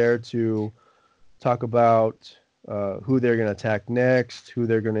 So they're there to talk about who they're going to attack next, who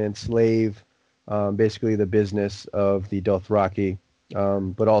they're going to enslave, basically the business of the Dothraki,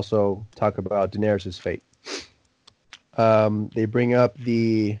 but also talk about Daenerys' fate. They bring up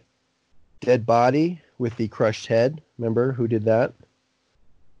the dead body with the crushed head. Remember who did that?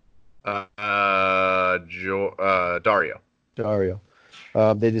 Dario. Dario.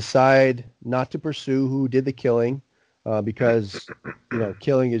 They decide not to pursue who did the killing because,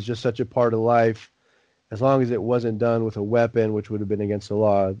 killing is just such a part of life. As long as it wasn't done with a weapon, which would have been against the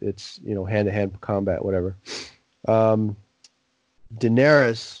law, it's, hand-to-hand combat, whatever.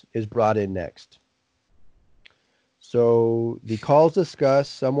 Daenerys is brought in next. So the calls discuss,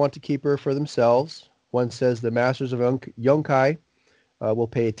 some want to keep her for themselves. One says the masters of Yunkai will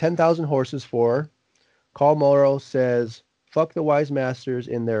pay 10,000 horses for her. Khal Moro says, fuck the wise masters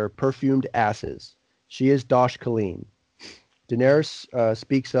in their perfumed asses. She is Dosh Khaleen. Daenerys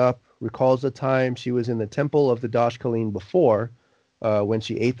speaks up, recalls the time she was in the temple of the Dosh Khaleen before, when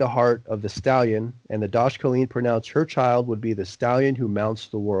she ate the heart of the stallion, and the Dosh Khaleen pronounced her child would be the stallion who mounts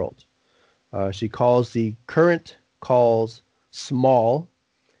the world. She calls the current calls small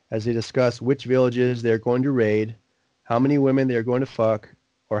as they discuss which villages they're going to raid, how many women they're going to fuck,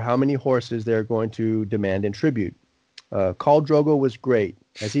 or how many horses they're going to demand in tribute. Khal Drogo was great,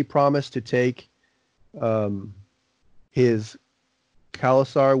 as he promised to take his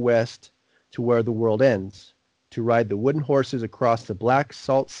Khalasar west to where the world ends, to ride the wooden horses across the black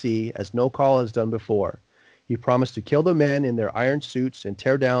salt sea as no Khal has done before. He promised to kill the men in their iron suits and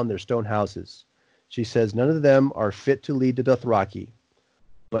tear down their stone houses. She says none of them are fit to lead the Dothraki,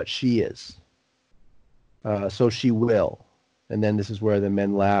 but she is. So she will. And then this is where the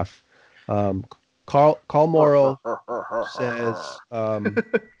men laugh. Khal Moro says,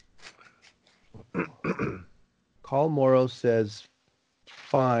 Khal Moro says,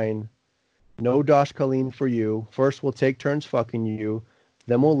 fine, no Dosh Khaleen for you. First we'll take turns fucking you,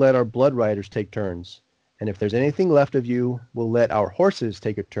 then we'll let our blood riders take turns. And if there's anything left of you, we'll let our horses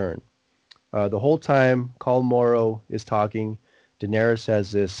take a turn. The whole time Khal Moro is talking, Daenerys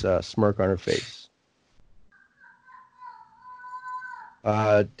has this smirk on her face.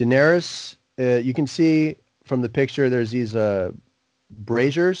 Daenerys, you can see from the picture there's these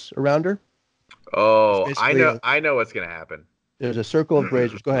braziers around her. Oh, I know what's gonna happen. There's a circle of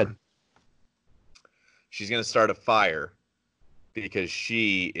braziers. Go ahead. She's gonna start a fire because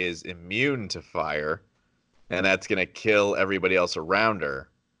she is immune to fire, and that's gonna kill everybody else around her.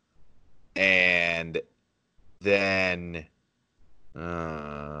 And then,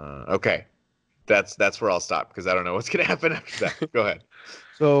 okay, that's where I'll stop because I don't know what's gonna happen after that. Go ahead.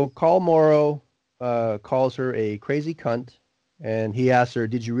 So Khal Moro calls her a crazy cunt, and he asks her,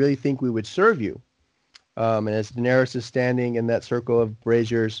 "Did you really think we would serve you?" And as Daenerys is standing in that circle of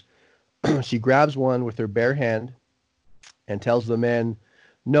braziers, she grabs one with her bare hand and tells the men,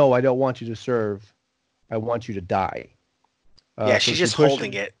 "No, I don't want you to serve. I want you to die." Yeah, she's just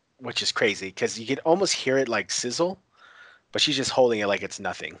holding it, which is crazy because you can almost hear it like sizzle, but she's just holding it like it's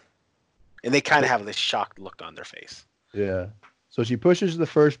nothing. And they kind of have this shocked look on their face. Yeah. So she pushes the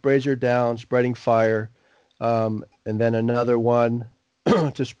first brazier down, spreading fire, and then another one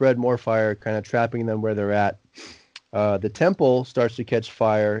to spread more fire, kind of trapping them where they're at. The temple starts to catch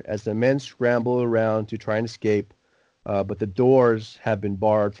fire as the men scramble around to try and escape, but the doors have been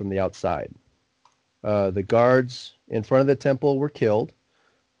barred from the outside. The guards in front of the temple were killed.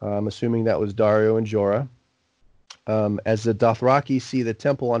 I'm assuming that was Dario and Jorah. As the Dothraki see the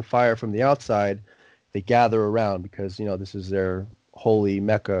temple on fire from the outside, they gather around because, this is their holy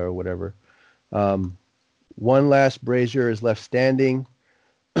Mecca or whatever. One last brazier is left standing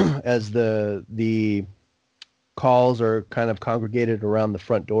as the calls are kind of congregated around the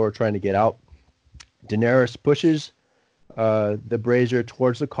front door trying to get out. Daenerys pushes the brazier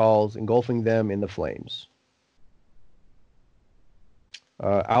towards the calls, engulfing them in the flames.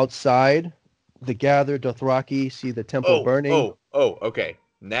 Outside, the gathered Dothraki see the temple burning. Okay.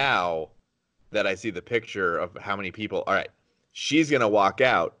 Now that I see the picture of how many people, all right, she's going to walk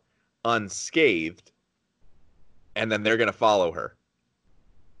out unscathed, and then they're going to follow her.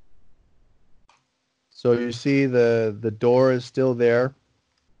 So you see the door is still there,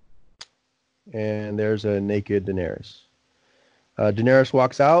 and there's a naked Daenerys. Daenerys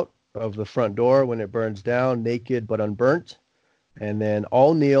walks out of the front door when it burns down, naked but unburnt, and then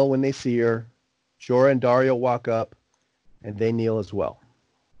all kneel when they see her. Jorah and Dario walk up, and they kneel as well.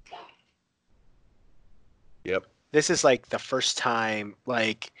 Yep. This is like the first time,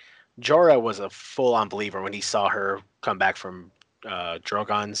 like, Jorah was a full-on believer when he saw her come back from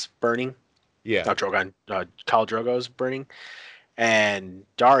Drogon's burning. Yeah. Drogon, Khal Drogo's burning. And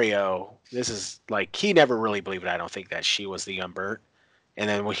Dario, this is like, he never really believed it, I don't think, that she was the unburnt. And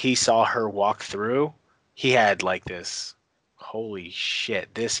then when he saw her walk through, he had like this, holy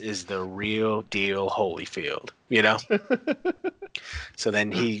shit, this is the real deal Holyfield, you know? So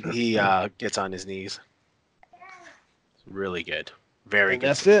then he gets on his knees. Really good. Very And good.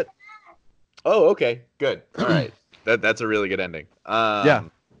 that's it. Oh, okay. Good. All right. That's a really good ending. Yeah.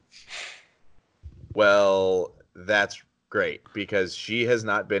 Well, that's great because she has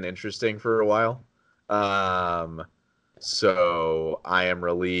not been interesting for a while. So I am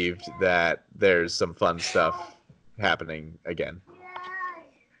relieved that there's some fun stuff happening again.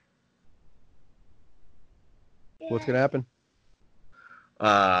 What's gonna happen?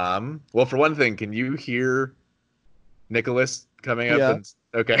 Well, for one thing, can you hear Nicholas coming up? Yeah.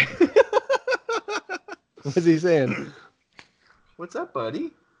 Okay. What's he saying? What's up,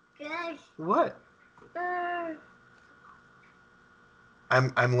 buddy? What?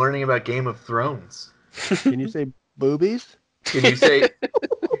 I'm learning about Game of Thrones. Can you say boobies? Can you say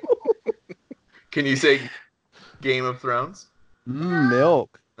Can you say Game of Thrones?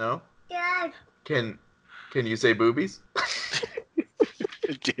 Milk. No? Can you say boobies?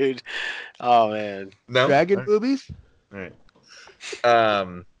 Dude. Oh, man. No? Dragon boobies? All right.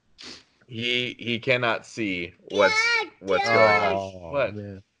 He cannot see what's going on. Oh, What?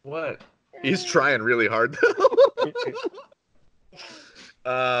 man. What? He's trying really hard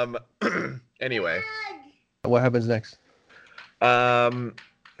though. Anyway. What happens next?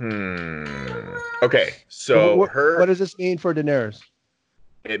 Okay, so what does this mean for Daenerys?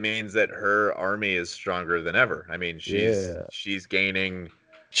 it means that her army is stronger than ever. I mean, she's gaining.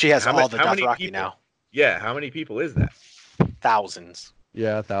 She has How all ma- the how many Dothraki people? now. Yeah, how many people is that? Thousands.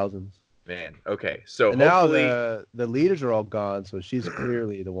 Yeah, thousands. Man, okay, so And now hopefully, the leaders are all gone, so she's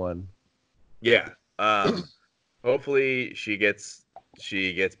clearly the one. yeah. Hopefully she gets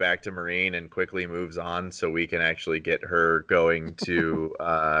back to Marine and quickly moves on, so we can actually get her going to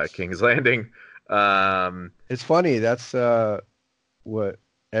King's Landing. It's funny. That's what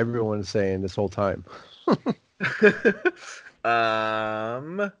everyone's saying this whole time.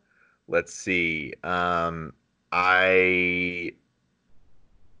 Let's see. I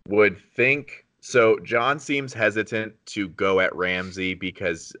would think so. John seems hesitant to go at Ramsay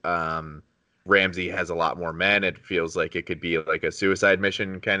because Ramsay has a lot more men. It feels like it could be like a suicide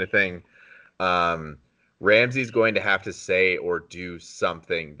mission kind of thing. Ramsay's going to have to say or do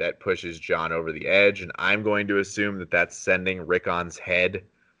something that pushes John over the edge, and I'm going to assume that that's sending Rickon's head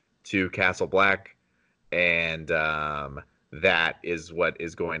to Castle Black, and that is what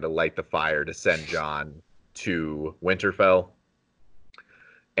is going to light the fire to send John to Winterfell.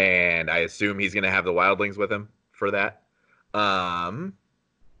 And I assume he's going to have the wildlings with him for that.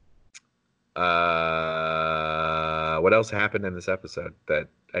 What else happened in this episode that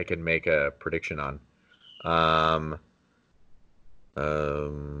I can make a prediction on?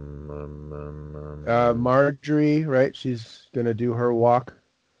 Marjorie, right? She's gonna do her walk.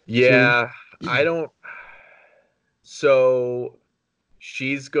 Yeah, I don't. So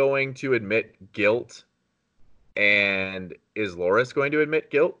she's going to admit guilt, and is Loras going to admit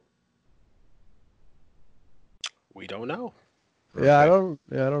guilt? We don't know. Yeah, I don't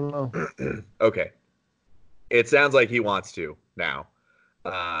know. Okay. It sounds like he wants to now,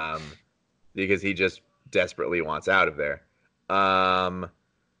 because he just desperately wants out of there. But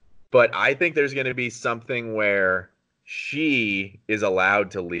I think there's going to be something where she is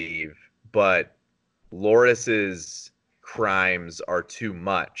allowed to leave, but Loras's crimes are too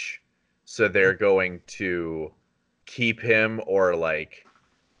much, so they're going to keep him, or like,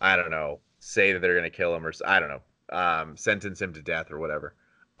 I don't know, say that they're going to kill him, or I don't know, sentence him to death or whatever.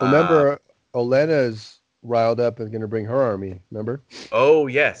 Remember, Olenna's riled up and going to bring her army. Remember? Oh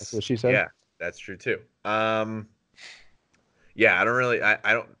yes, That's what she said. Yeah, that's true too. Yeah, I don't really.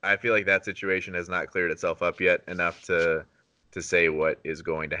 I feel like that situation has not cleared itself up yet enough to say what is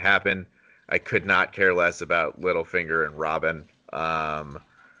going to happen. I could not care less about Littlefinger and Robin.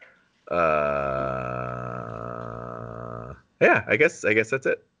 Yeah, I guess that's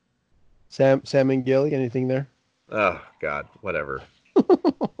it. Sam and Gilly, anything there? Oh God, whatever.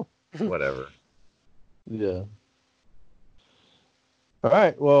 Whatever. Yeah. All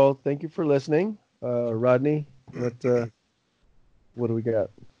right. Well, thank you for listening, Rodney. What do we got?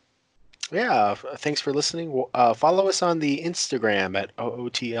 Yeah, thanks for listening. Follow us on the Instagram at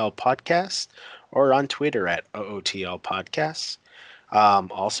OOTL Podcast or on Twitter at OOTL Podcasts.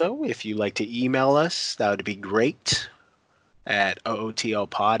 Also, if you'd like to email us, that would be great at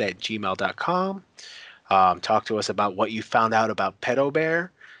ootlpod@gmail.com. Talk to us about what you found out about Pedo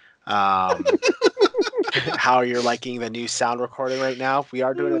Bear. How you're liking the new sound recording right now. We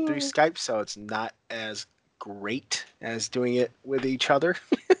are doing it through Skype, so it's not as great as doing it with each other.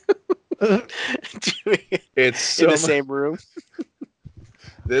 Doing it It's so in the same room.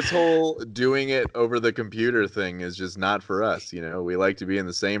 This whole doing it over the computer thing is just not for us. You know, we like to be in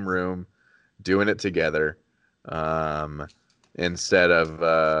the same room, doing it together, instead of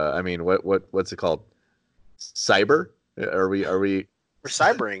I mean, what's it called? Cyber? Are we We're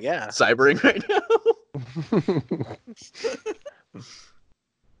cybering, yeah. cybering right now?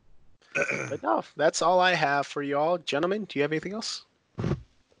 But no, that's all I have for you all. Gentlemen, do you have anything else?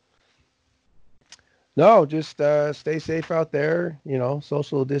 No, just stay safe out there. You know,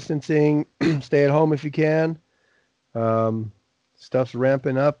 social distancing. Stay at home if you can. Stuff's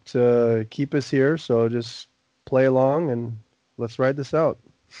ramping up to keep us here, so just play along and let's ride this out.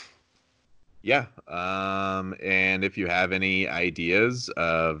 Yeah. And if you have any ideas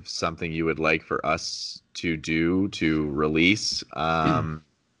of something you would like for us to do to release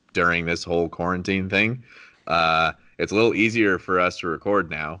during this whole quarantine thing, it's a little easier for us to record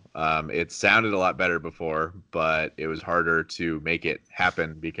now. It sounded a lot better before, but it was harder to make it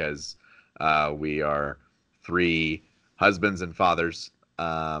happen because we are 3 husbands and fathers.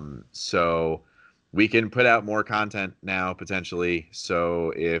 So we can put out more content now, potentially.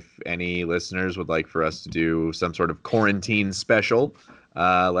 So if any listeners would like for us to do some sort of quarantine special,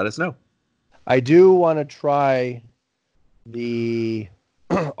 let us know. I do want to try the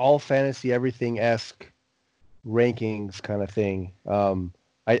all fantasy everything-esque rankings kind of thing. I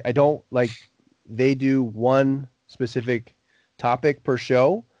don't like they do one specific topic per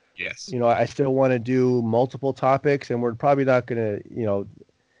show. Yes. You know, I still want to do multiple topics, and we're probably not going to, you know,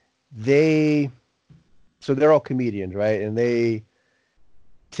 they're all comedians, right? And they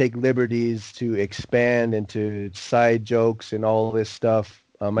take liberties to expand into side jokes and all this stuff.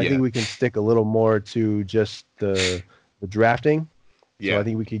 I think we can stick a little more to just the drafting. Yeah. So I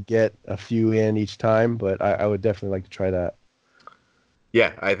think we could get a few in each time, but I would definitely like to try that.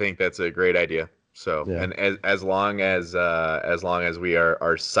 Yeah, I think that's a great idea. So, Yeah. and as long as we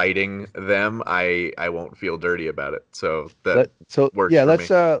are citing them, I won't feel dirty about it. So that works for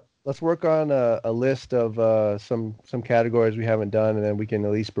me. Let's work on a list of some categories we haven't done, and then we can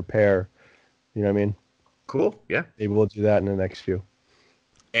at least prepare. You know what I mean? Cool. Yeah. Maybe we'll do that in the next few.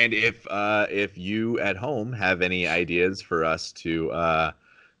 And if you at home have any ideas for us for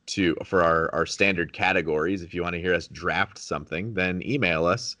our standard categories, if you want to hear us draft something, then email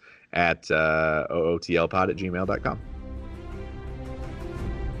us at ootlpod@gmail.com.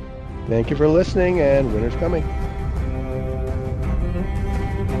 Thank you for listening, and winter's coming.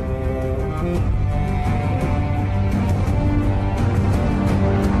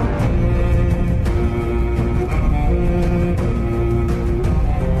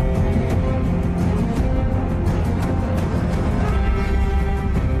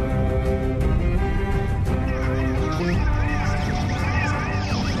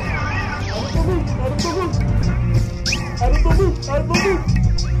 Out of the loop! Out of the loop!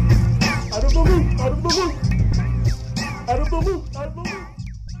 Out of the loop! Out of the loop! Out of the loop! Out of the loop!